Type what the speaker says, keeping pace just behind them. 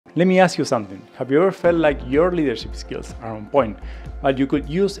Let me ask you something. Have you ever felt like your leadership skills are on point, but you could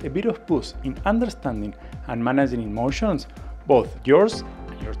use a bit of push in understanding and managing emotions, both yours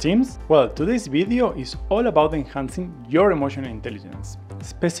and your team's? Well, today's video is all about enhancing your emotional intelligence,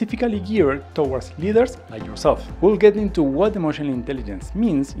 specifically geared towards leaders like yourself. We'll get into what emotional intelligence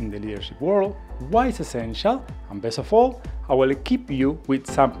means in the leadership world, why it's essential, and best of all, I will equip you with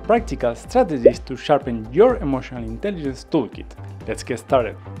some practical strategies to sharpen your emotional intelligence toolkit. Let's get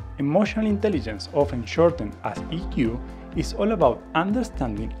started. Emotional intelligence, often shortened as EQ, is all about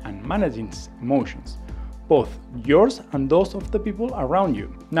understanding and managing emotions, both yours and those of the people around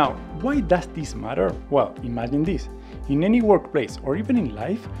you. Now, why does this matter? Well, imagine this. In any workplace or even in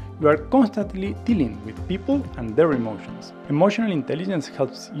life, you are constantly dealing with people and their emotions. Emotional intelligence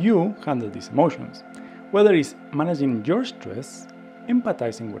helps you handle these emotions, whether it's managing your stress,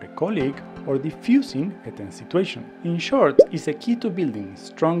 empathizing with a colleague, or diffusing a tense situation. In short, it's a key to building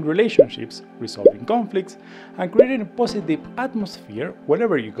strong relationships, resolving conflicts, and creating a positive atmosphere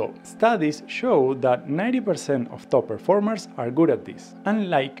wherever you go. Studies show that 90% of top performers are good at this.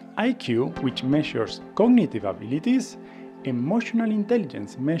 Unlike IQ, which measures cognitive abilities, emotional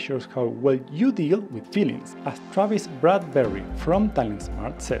intelligence measures how well you deal with feelings. As Travis Bradbury from Talent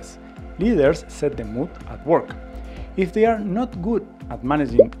Smart says, leaders set the mood at work. If they are not good at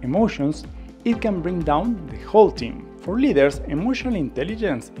managing emotions, it can bring down the whole team. For leaders, emotional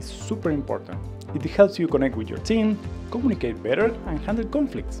intelligence is super important. It helps you connect with your team, communicate better, and handle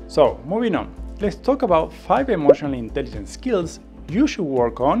conflicts. So, moving on, let's talk about 5 emotional intelligence skills you should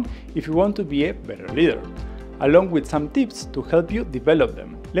work on if you want to be a better leader, along with some tips to help you develop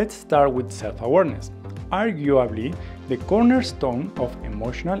them. Let's start with self-awareness, arguably the cornerstone of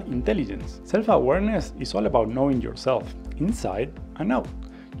emotional intelligence. Self-awareness is all about knowing yourself, inside and out,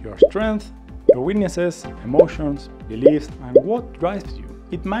 your strengths, your weaknesses, emotions, beliefs, and what drives you.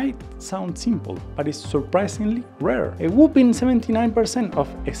 It might sound simple, but it's surprisingly rare. A whopping 79% of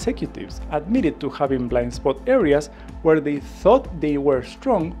executives admitted to having blind spot areas where they thought they were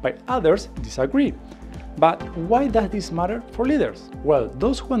strong, but others disagreed. But why does this matter for leaders? Well,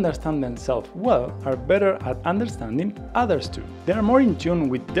 those who understand themselves well are better at understanding others too. They are more in tune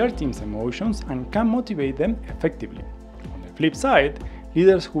with their team's emotions and can motivate them effectively. On the flip side,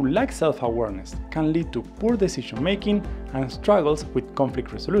 leaders who lack self-awareness can lead to poor decision-making and struggles with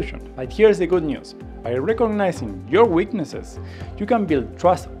conflict resolution. But here's the good news. By recognizing your weaknesses, you can build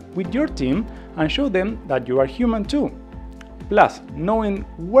trust with your team and show them that you are human too. Plus, knowing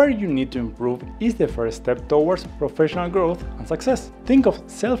where you need to improve is the first step towards professional growth and success. Think of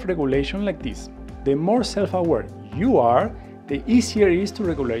self-regulation like this. The more self-aware you are, the easier it is to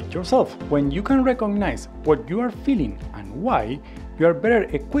regulate yourself. When you can recognize what you are feeling and why, you are better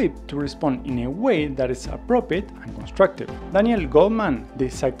equipped to respond in a way that is appropriate and constructive. Daniel Goleman, the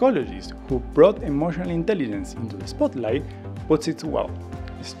psychologist who brought emotional intelligence into the spotlight, puts it well.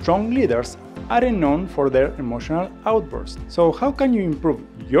 Strong leaders aren't known for their emotional outbursts. So how can you improve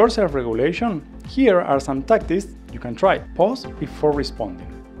your self-regulation? Here are some tactics you can try. Pause before responding.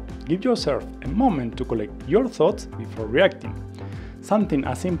 Give yourself a moment to collect your thoughts before reacting. Something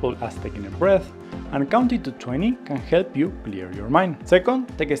as simple as taking a breath and counting to 20 can help you clear your mind. Second,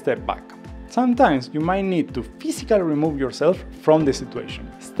 take a step back. Sometimes you might need to physically remove yourself from the situation.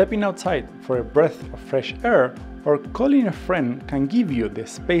 Stepping outside for a breath of fresh air or calling a friend can give you the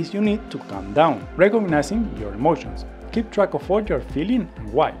space you need to calm down. Recognizing your emotions. Keep track of what you're feeling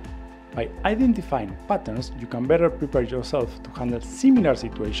and why. By identifying patterns, you can better prepare yourself to handle similar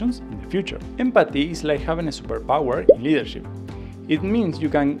situations in the future. Empathy is like having a superpower in leadership. It means you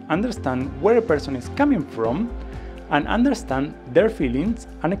can understand where a person is coming from and understand their feelings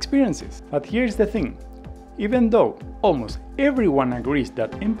and experiences. But here's the thing. Even though almost everyone agrees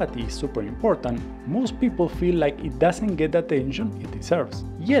that empathy is super important, most people feel like it doesn't get the attention it deserves.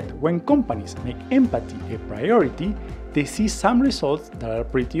 Yet, when companies make empathy a priority, they see some results that are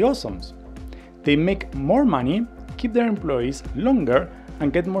pretty awesome. They make more money, keep their employees longer,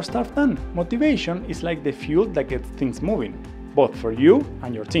 and get more stuff done. Motivation is like the fuel that gets things moving, both for you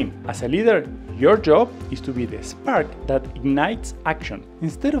and your team. As a leader, your job is to be the spark that ignites action.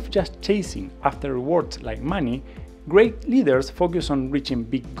 Instead of just chasing after rewards like money, great leaders focus on reaching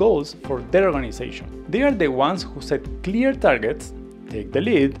big goals for their organization. They are the ones who set clear targets, take the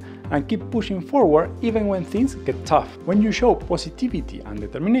lead, and keep pushing forward even when things get tough. When you show positivity and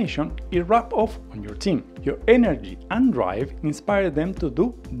determination, it rubs off on your team. Your energy and drive inspire them to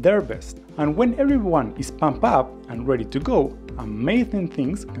do their best. And when everyone is pumped up and ready to go, amazing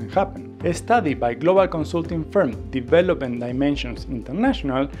things can happen. A study by global consulting firm Development Dimensions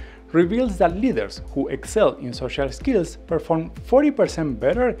International reveals that leaders who excel in social skills perform 40%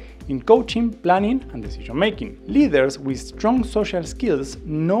 better in coaching, planning, and decision-making. Leaders with strong social skills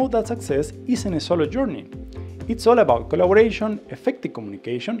know that success isn't a solo journey. It's all about collaboration, effective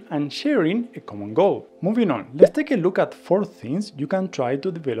communication, and sharing a common goal. Moving on, let's take a look at 4 things you can try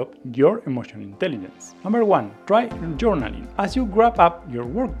to develop your emotional intelligence. Number 1. Try journaling. As you wrap up your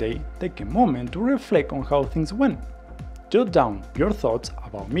workday, take a moment to reflect on how things went. Jot down your thoughts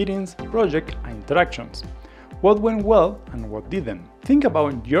about meetings, projects, and interactions. What went well and what didn't. Think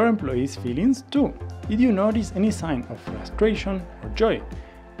about your employees' feelings too. Did you notice any sign of frustration or joy?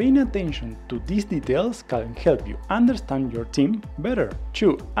 Paying attention to these details can help you understand your team better.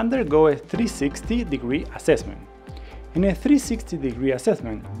 2. Undergo a 360-degree assessment. In a 360-degree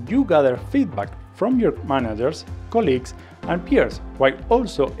assessment, you gather feedback from your managers, colleagues, and peers while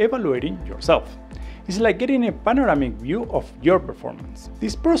also evaluating yourself. It's like getting a panoramic view of your performance.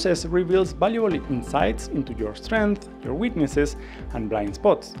 This process reveals valuable insights into your strengths, your weaknesses, and blind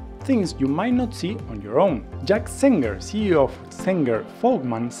spots, things you might not see on your own. Jack Zenger, CEO of Zenger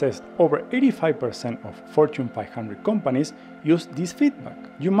Folkman, says over 85% of Fortune 500 companies use this feedback.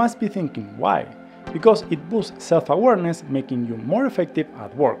 You must be thinking why? Because it boosts self-awareness, making you more effective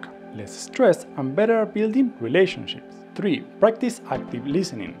at work, less stressed, and better at building relationships. 3. Practice active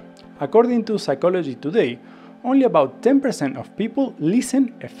listening. According to Psychology Today, only about 10% of people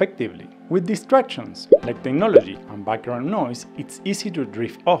listen effectively. With distractions like technology and background noise, it's easy to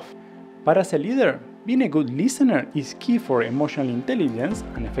drift off. But as a leader, being a good listener is key for emotional intelligence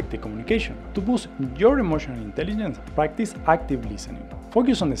and effective communication. To boost your emotional intelligence, practice active listening.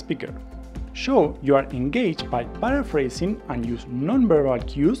 Focus on the speaker. Show you are engaged by paraphrasing and use non-verbal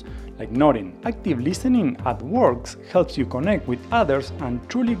cues like nodding. Active listening at work helps you connect with others and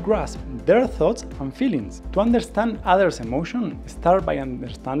truly grasp their thoughts and feelings. To understand others' emotion, start by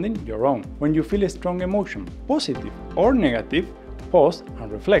understanding your own. When you feel a strong emotion, positive or negative, pause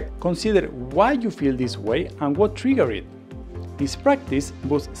and reflect. Consider why you feel this way and what triggered it. This practice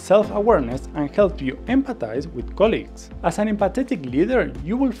boosts self-awareness and helps you empathize with colleagues. As an empathetic leader,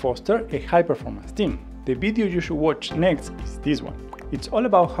 you will foster a high-performance team. The video you should watch next is this one. It's all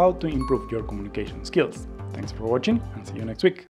about how to improve your communication skills. Thanks for watching and see you next week.